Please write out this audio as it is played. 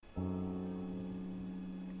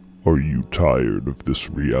Are you tired of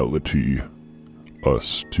this reality?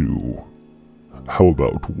 Us too. How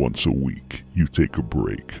about once a week you take a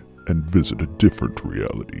break and visit a different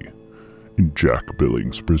reality? In Jack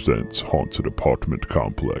Billings Presents Haunted Apartment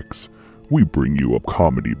Complex, we bring you a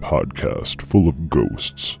comedy podcast full of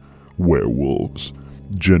ghosts, werewolves,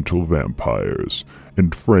 gentle vampires,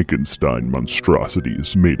 and Frankenstein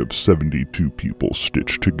monstrosities made of 72 people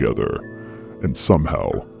stitched together. And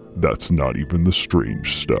somehow, that's not even the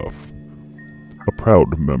strange stuff. A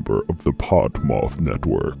proud member of the Podmoth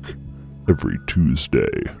Network. Every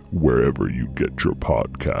Tuesday, wherever you get your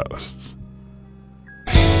podcasts.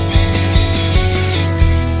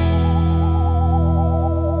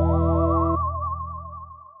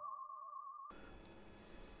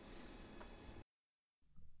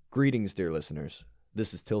 Greetings, dear listeners.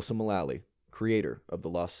 This is Tilsa Mullally, creator of the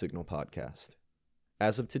Lost Signal podcast.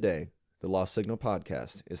 As of today, the Lost Signal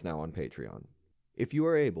podcast is now on Patreon. If you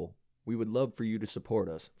are able, we would love for you to support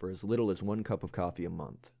us for as little as 1 cup of coffee a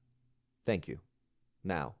month. Thank you.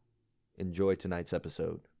 Now, enjoy tonight's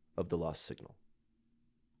episode of The Lost Signal.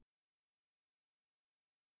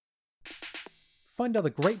 Find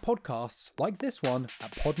other great podcasts like this one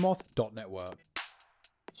at podmoth.network.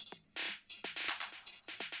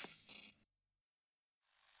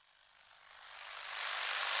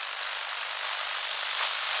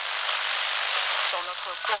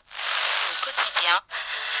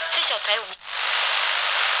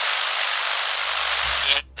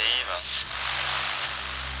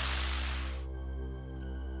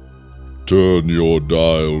 Turn your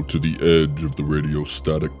dial to the edge of the radio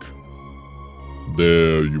static.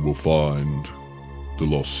 There you will find the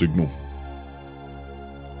Lost Signal.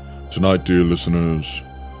 Tonight, dear listeners,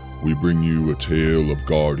 we bring you a tale of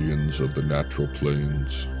guardians of the natural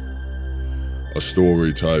plains. A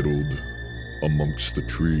story titled Amongst the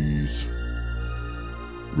Trees.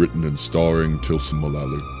 Written and starring Tilsa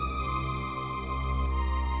Mullally.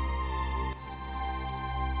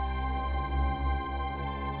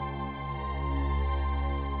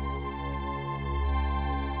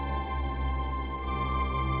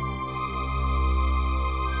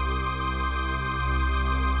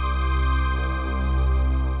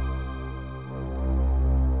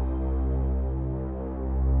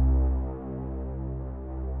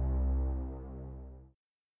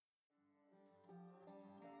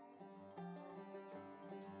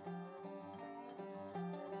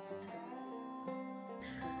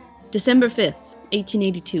 December 5th,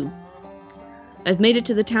 1882. I've made it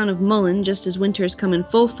to the town of Mullen just as winter has come in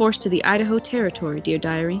full force to the Idaho Territory, dear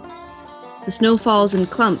diary. The snow falls in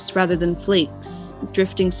clumps rather than flakes,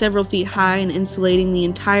 drifting several feet high and insulating the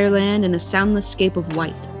entire land in a soundless scape of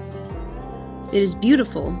white. It is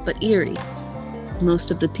beautiful, but eerie. Most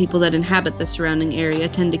of the people that inhabit the surrounding area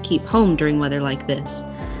tend to keep home during weather like this.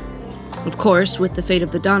 Of course, with the fate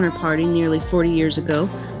of the Donner Party nearly 40 years ago,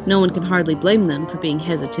 no one can hardly blame them for being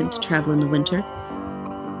hesitant to travel in the winter.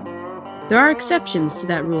 There are exceptions to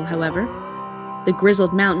that rule, however. The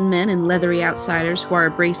grizzled mountain men and leathery outsiders who are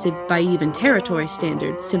abrasive by even territory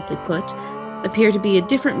standards, simply put, appear to be a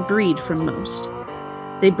different breed from most.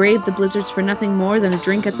 They brave the blizzards for nothing more than a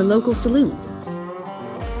drink at the local saloon.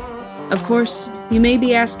 Of course, you may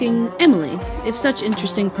be asking, Emily, if such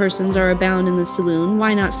interesting persons are abound in the saloon,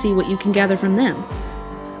 why not see what you can gather from them?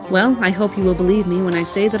 Well, I hope you will believe me when I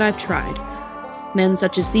say that I've tried. Men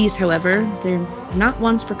such as these, however, they're not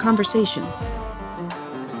ones for conversation.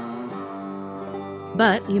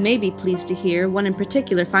 But you may be pleased to hear one in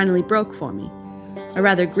particular finally broke for me. A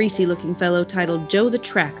rather greasy-looking fellow titled Joe the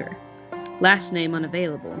Tracker. Last name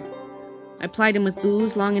unavailable. I plied him with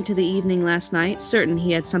booze long into the evening last night, certain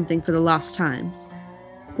he had something for the lost times.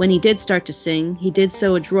 When he did start to sing, he did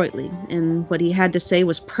so adroitly, and what he had to say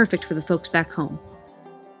was perfect for the folks back home.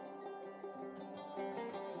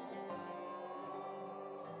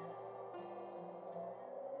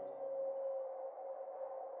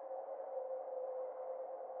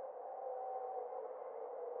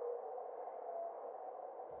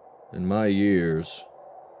 In my years,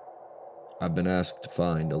 I've been asked to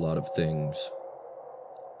find a lot of things.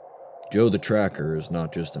 Joe the Tracker is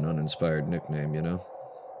not just an uninspired nickname, you know?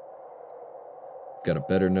 Got a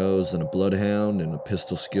better nose than a bloodhound and a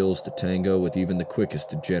pistol skills to tango with even the quickest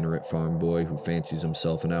degenerate farm boy who fancies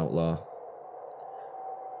himself an outlaw.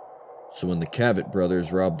 So when the Cavett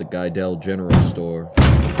brothers robbed the Guidell General Store,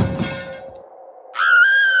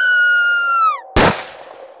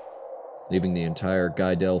 leaving the entire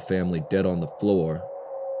Guidell family dead on the floor,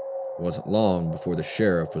 it wasn't long before the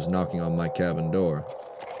sheriff was knocking on my cabin door.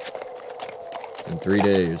 In 3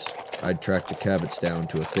 days, I'd tracked the Cavetts down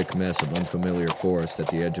to a thick mess of unfamiliar forest at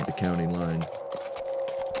the edge of the county line.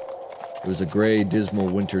 It was a gray, dismal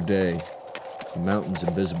winter day, the mountains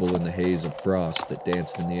invisible in the haze of frost that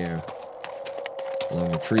danced in the air.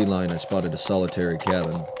 Along the tree line I spotted a solitary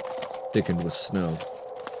cabin, thickened with snow.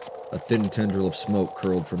 A thin tendril of smoke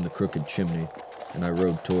curled from the crooked chimney, and I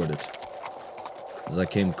rode toward it. As I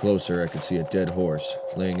came closer, I could see a dead horse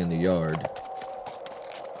laying in the yard.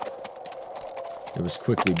 It was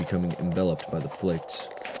quickly becoming enveloped by the flakes.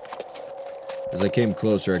 As I came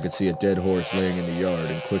closer, I could see a dead horse laying in the yard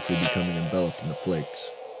and quickly becoming enveloped in the flakes.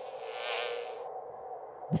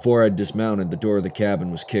 Before I'd dismounted, the door of the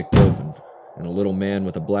cabin was kicked open, and a little man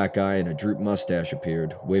with a black eye and a drooped mustache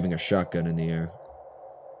appeared, waving a shotgun in the air.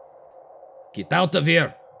 Get out of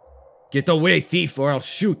here! Get away, thief, or I'll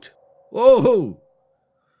shoot! Whoa!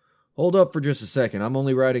 Hold up for just a second, I'm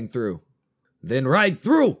only riding through. Then ride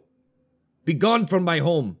through! Be gone from my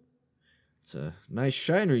home! It's a nice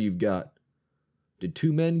shiner you've got. Did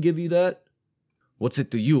 2 men give you that? What's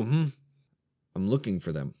it to you, I'm looking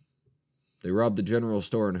for them. They robbed the general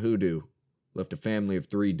store in Hoodoo, left a family of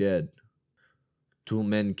 3 dead. 2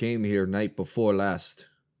 men came here night before last,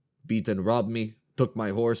 beat and robbed me, took my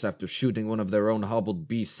horse after shooting one of their own hobbled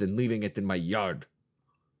beasts and leaving it in my yard.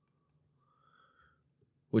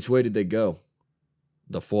 Which way did they go?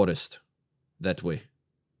 The forest. That way.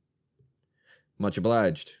 Much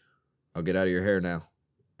obliged. I'll get out of your hair now.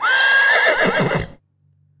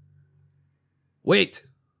 Wait!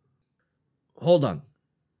 Hold on.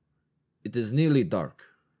 It is nearly dark.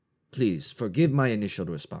 Please, forgive my initial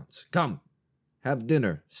response. Come, have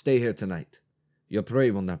dinner. Stay here tonight. Your prey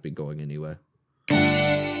will not be going anywhere.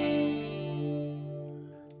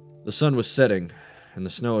 The sun was setting, and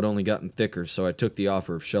the snow had only gotten thicker, so I took the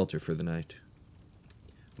offer of shelter for the night.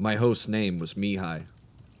 My host's name was Mihai.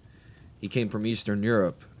 He came from Eastern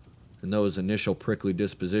Europe, and though his initial prickly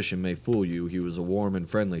disposition may fool you, he was a warm and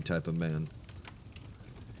friendly type of man.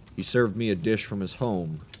 He served me a dish from his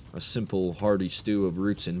home, a simple, hearty stew of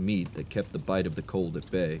roots and meat that kept the bite of the cold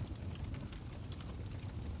at bay.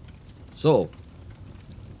 So,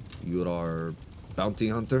 you are bounty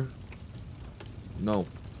hunter? No.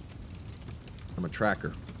 I'm a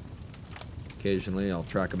tracker. Occasionally I'll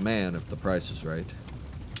track a man if the price is right.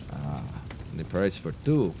 And the price for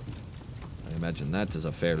 2. I imagine that is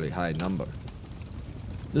a fairly high number.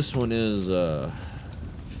 This one is a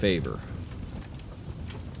favor.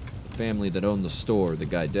 The family that owned the store, the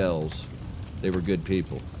Geidells, they were good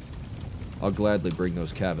people. I'll gladly bring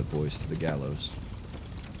those Cavett boys to the gallows.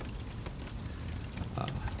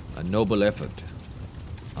 A noble effort.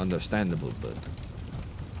 Understandable, but...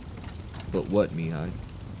 But what, Mihai?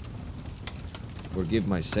 Forgive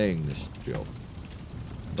my saying this, Joe,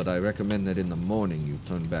 but I recommend that in the morning you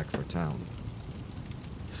turn back for town.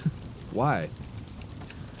 Why?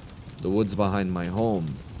 The woods behind my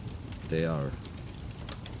home, they are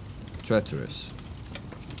treacherous.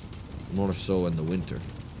 More so in the winter.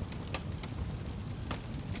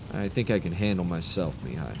 I think I can handle myself,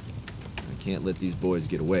 Mihai. I can't let these boys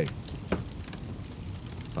get away.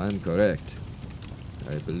 If I'm correct,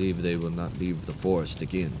 I believe they will not leave the forest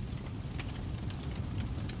again.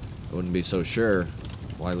 I wouldn't be so sure.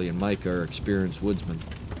 Wiley and Mike are experienced woodsmen.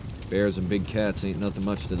 Bears and big cats ain't nothing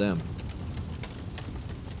much to them.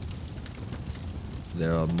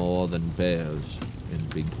 There are more than bears and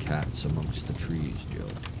big cats amongst the trees, Joe.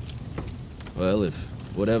 Well, if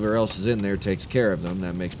whatever else is in there takes care of them,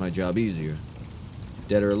 that makes my job easier.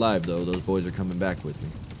 Dead or alive, though, those boys are coming back with me.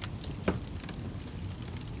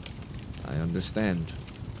 I understand.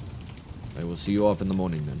 I will see you off in the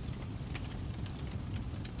morning, then.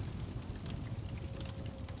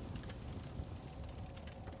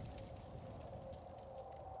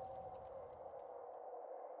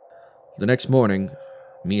 The next morning,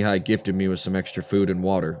 Mihai gifted me with some extra food and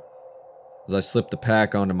water. As I slipped the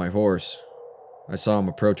pack onto my horse, I saw him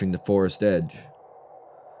approaching the forest edge.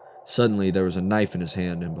 Suddenly, there was a knife in his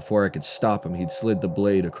hand, and before I could stop him, he'd slid the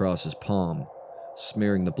blade across his palm,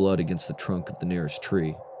 smearing the blood against the trunk of the nearest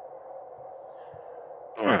tree.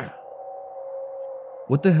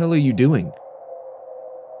 What the hell are you doing?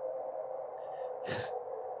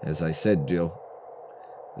 As I said, Joe,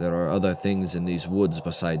 there are other things in these woods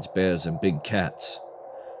besides bears and big cats.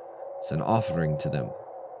 It's an offering to them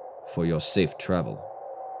for your safe travel.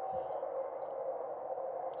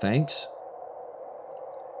 Thanks?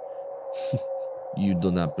 You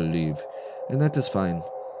do not believe, and that is fine.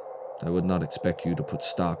 I would not expect you to put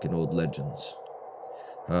stock in old legends.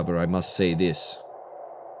 However, I must say this.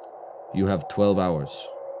 You have 12 hours,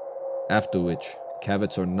 after which,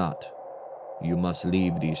 Cavetts or not, you must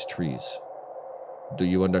leave these trees. Do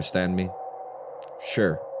you understand me?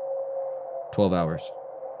 Sure. 12 hours.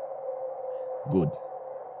 Good.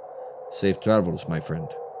 Safe travels, my friend.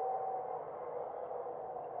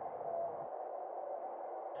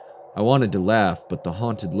 I wanted to laugh, but the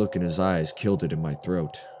haunted look in his eyes killed it in my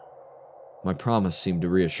throat. My promise seemed to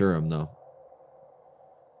reassure him, though.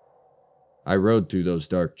 I rode through those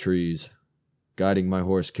dark trees, guiding my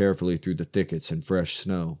horse carefully through the thickets and fresh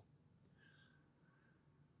snow.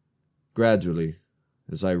 Gradually,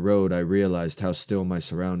 as I rode, I realized how still my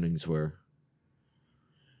surroundings were.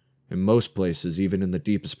 In most places, even in the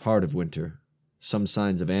deepest part of winter, some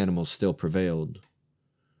signs of animals still prevailed.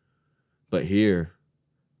 But here,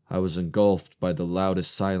 I was engulfed by the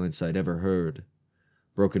loudest silence I'd ever heard,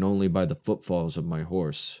 broken only by the footfalls of my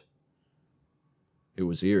horse. It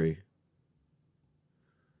was eerie.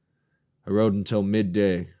 I rode until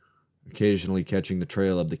midday, occasionally catching the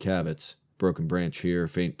trail of the Cabots, broken branch here,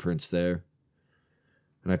 faint prints there,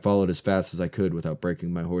 and I followed as fast as I could without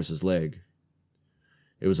breaking my horse's leg.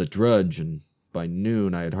 It was a drudge, and by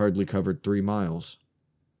noon I had hardly covered 3 miles.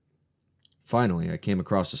 Finally, I came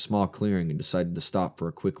across a small clearing and decided to stop for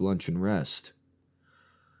a quick lunch and rest.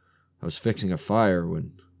 I was fixing a fire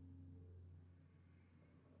when...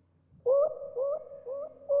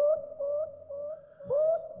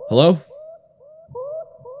 Hello?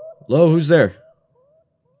 Hello, who's there?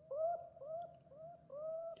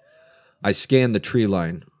 I scanned the tree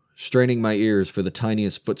line, straining my ears for the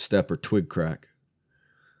tiniest footstep or twig crack.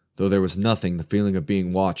 Though there was nothing, the feeling of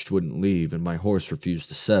being watched wouldn't leave, and my horse refused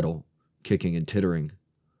to settle, kicking and tittering.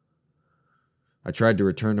 I tried to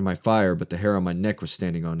return to my fire, but the hair on my neck was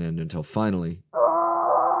standing on end until finally...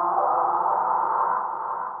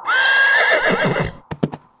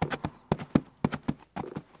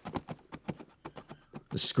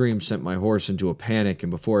 The scream sent my horse into a panic,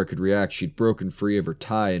 and before I could react, she'd broken free of her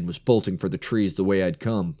tie and was bolting for the trees the way I'd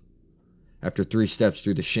come. After 3 steps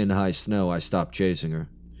through the shin-high snow, I stopped chasing her.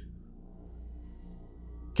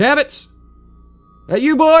 Cabots! That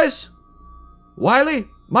you boys? Wiley?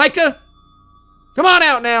 Micah? Come on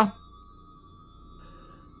out now!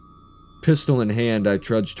 Pistol in hand, I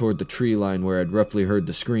trudged toward the tree line where I'd roughly heard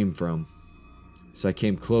the scream from. As I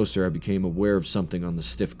came closer, I became aware of something on the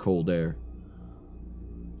stiff, cold air.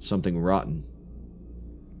 Something rotten.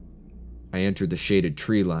 I entered the shaded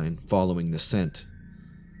tree line, following the scent.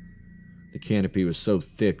 The canopy was so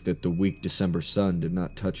thick that the weak December sun did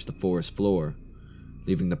not touch the forest floor,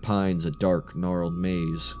 leaving the pines a dark, gnarled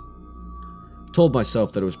maze. I told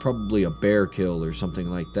myself that it was probably a bear kill or something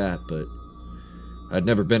like that, but I'd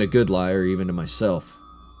never been a good liar, even to myself.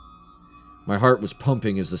 My heart was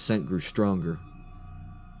pumping as the scent grew stronger.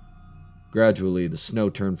 Gradually, the snow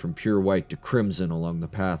turned from pure white to crimson along the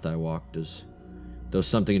path I walked, as though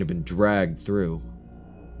something had been dragged through.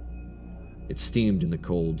 It steamed in the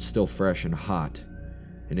cold, still fresh and hot,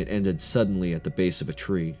 and it ended suddenly at the base of a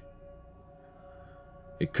tree.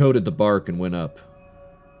 It coated the bark and went up.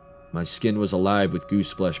 My skin was alive with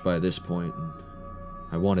goose flesh by this point, and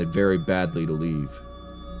I wanted very badly to leave.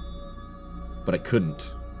 But I couldn't.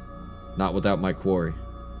 Not without my quarry.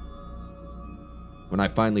 When I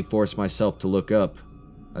finally forced myself to look up,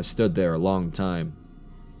 I stood there a long time.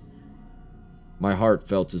 My heart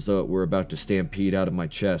felt as though it were about to stampede out of my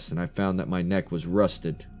chest, and I found that my neck was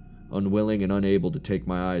rusted, unwilling and unable to take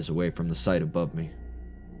my eyes away from the sight above me.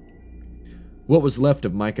 What was left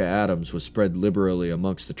of Micah Adams was spread liberally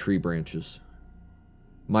amongst the tree branches.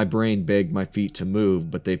 My brain begged my feet to move,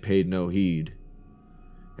 but they paid no heed,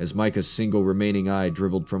 as Micah's single remaining eye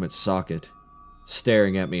dribbled from its socket,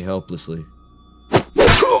 staring at me helplessly.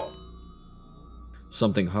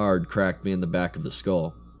 Something hard cracked me in the back of the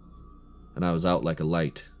skull, and I was out like a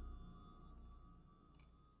light.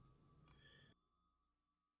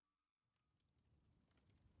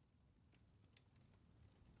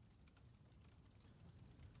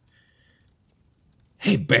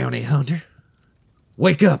 Hey, bounty hunter.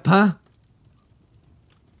 Wake up, huh?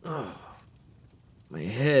 Oh, my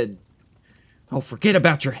head. Oh, forget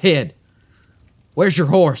about your head. Where's your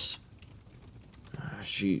horse?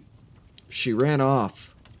 She ran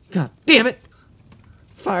off. God damn it!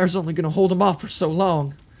 Fire's only gonna hold him off for so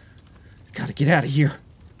long. Gotta get out of here.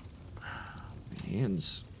 My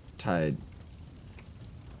hands tied.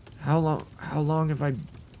 How long have I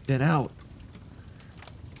been out?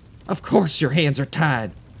 Of course your hands are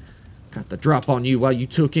tied. Got the drop on you while you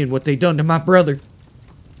took in what they done to my brother.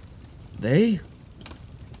 They?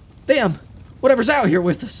 Them! Whatever's out here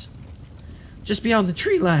with us. Just beyond the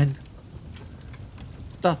tree line.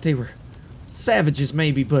 Thought they were savages,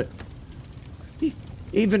 maybe, but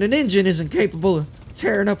even an Injun isn't capable of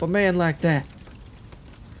tearing up a man like that.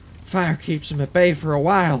 Fire keeps them at bay for a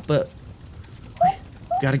while, but we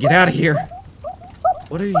gotta get out of here.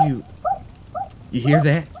 What are you... You hear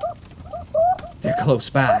that? They're close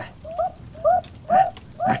by.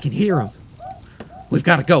 I can hear them. We've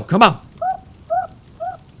got to go. Come on.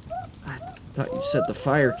 I thought you said the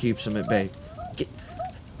fire keeps them at bay.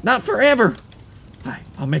 Not forever.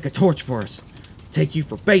 I'll make a torch for us. Take you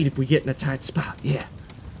for bait if we get in a tight spot. Yeah.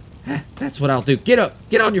 That's what I'll do. Get up.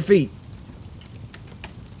 Get on your feet.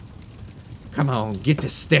 Come on. Get to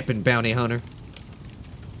stepping, bounty hunter.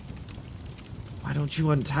 Why don't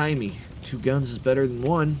you untie me? 2 guns is better than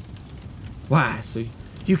 1. Why? So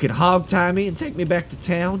you can hog-tie me and take me back to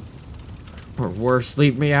town? Or worse,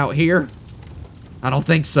 leave me out here? I don't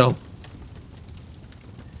think so.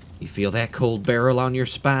 You feel that cold barrel on your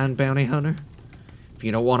spine, bounty hunter? If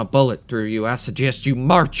you don't want a bullet through you, I suggest you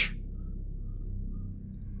march.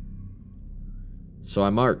 So I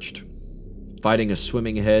marched, fighting a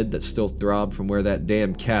swimming head that still throbbed from where that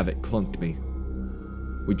damn Cavett clunked me.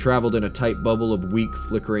 We traveled in a tight bubble of weak,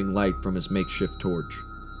 flickering light from his makeshift torch.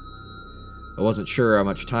 I wasn't sure how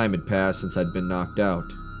much time had passed since I'd been knocked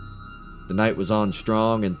out. The night was on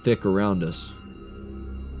strong and thick around us.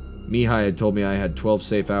 Mihai had told me I had 12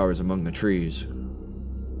 safe hours among the trees.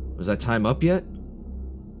 Was that time up yet?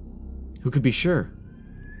 Who could be sure?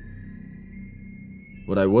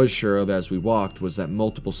 What I was sure of as we walked was that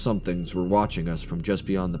multiple somethings were watching us from just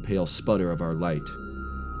beyond the pale sputter of our light,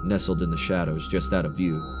 nestled in the shadows just out of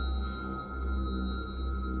view.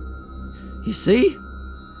 You see?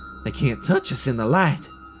 They can't touch us in the light.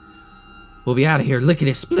 We'll be out of here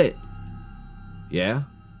lickety-split. Yeah?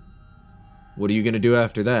 What are you gonna do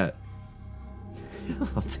after that?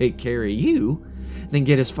 I'll take care of you, then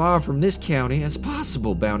get as far from this county as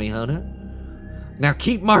possible, bounty hunter. Now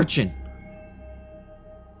keep marching.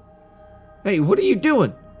 Hey, what are you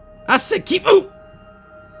doing? I said keep moving!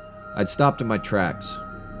 I'd stopped in my tracks,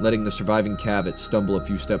 letting the surviving Cavett stumble a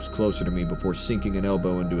few steps closer to me before sinking an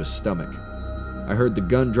elbow into his stomach. I heard the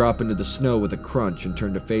gun drop into the snow with a crunch and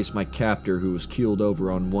turned to face my captor, who was keeled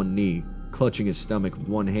over on one knee, clutching his stomach with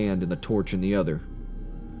one hand and the torch in the other.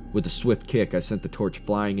 With a swift kick, I sent the torch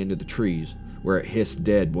flying into the trees, where it hissed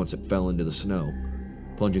dead once it fell into the snow,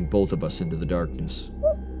 plunging both of us into the darkness.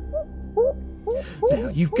 Now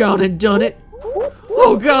you've gone and done it!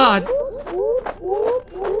 Oh, God!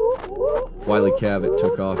 Wily Cavett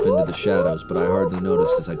took off into the shadows, but I hardly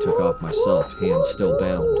noticed as I took off myself, hands still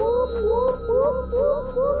bound.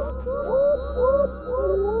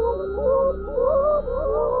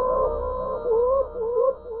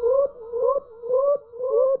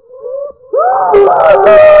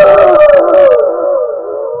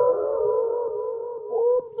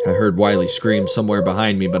 I heard Wiley scream somewhere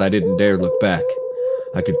behind me, but I didn't dare look back.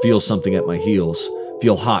 I could feel something at my heels,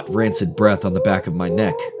 feel hot, rancid breath on the back of my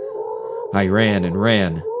neck. I ran and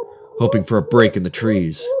ran, hoping for a break in the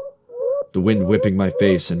trees, the wind whipping my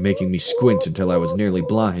face and making me squint until I was nearly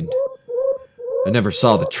blind. I never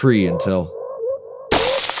saw the tree until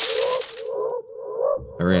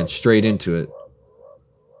I ran straight into it,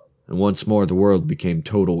 and once more the world became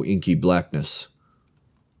total inky blackness.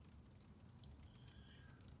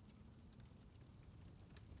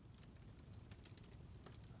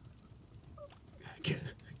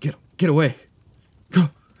 Get away. Go.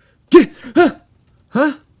 Get.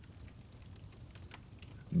 Huh?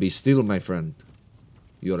 Be still, my friend.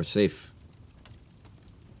 You are safe.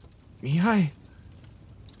 Mihai?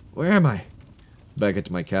 Where am I? Back at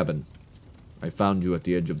my cabin. I found you at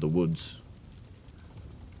the edge of the woods.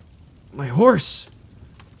 My horse!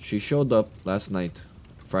 She showed up last night,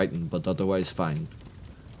 frightened but otherwise fine.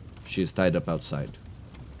 She is tied up outside.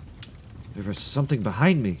 There was something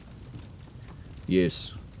behind me.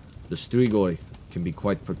 Yes, the Strigoi can be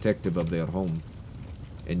quite protective of their home,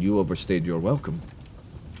 and you overstayed your welcome.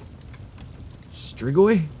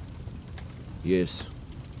 Strigoi? Yes.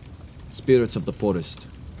 Spirits of the forest.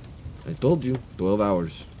 I told you, 12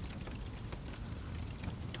 hours.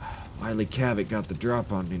 Wily Cavett got the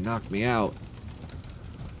drop on me, knocked me out.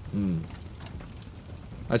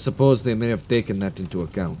 I suppose they may have taken that into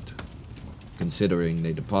account, considering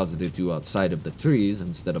they deposited you outside of the trees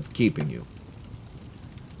instead of keeping you.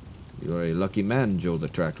 You're a lucky man, Joe the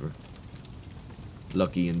Tracker.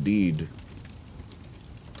 Lucky indeed.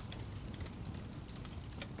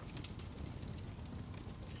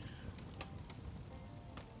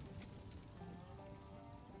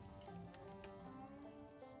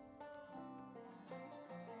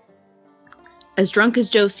 As drunk as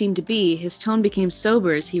Joe seemed to be, his tone became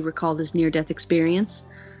sober as he recalled his near-death experience.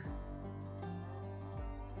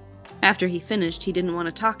 After he finished, he didn't want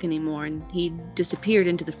to talk anymore, and he disappeared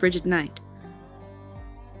into the frigid night.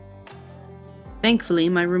 Thankfully,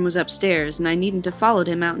 my room was upstairs, and I needn't have followed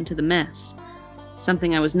him out into the mess,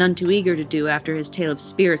 something I was none too eager to do after his tale of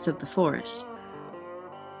spirits of the forest.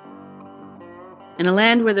 In a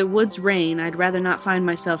land where the woods reign, I'd rather not find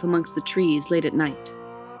myself amongst the trees late at night.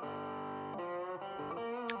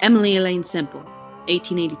 Emily Elaine Semple,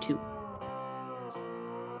 1882.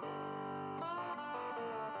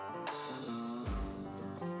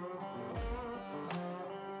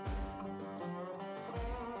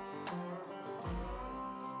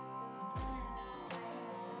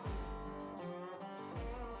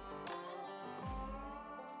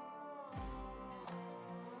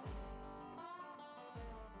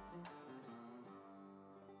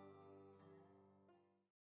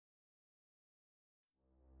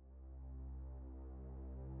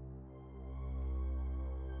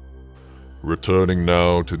 Returning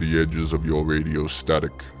now to the edges of your radio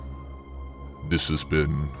static, this has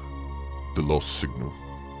been The Lost Signal.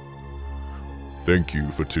 Thank you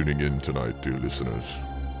for tuning in tonight, dear listeners.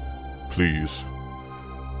 Please,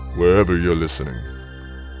 wherever you're listening,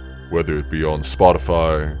 whether it be on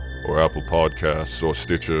Spotify or Apple Podcasts or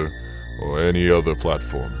Stitcher or any other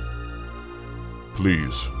platform,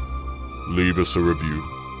 please leave us a review.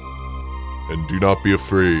 And do not be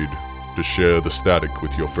afraid to share the static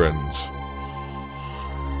with your friends.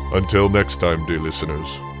 Until next time, dear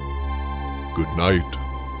listeners, good night.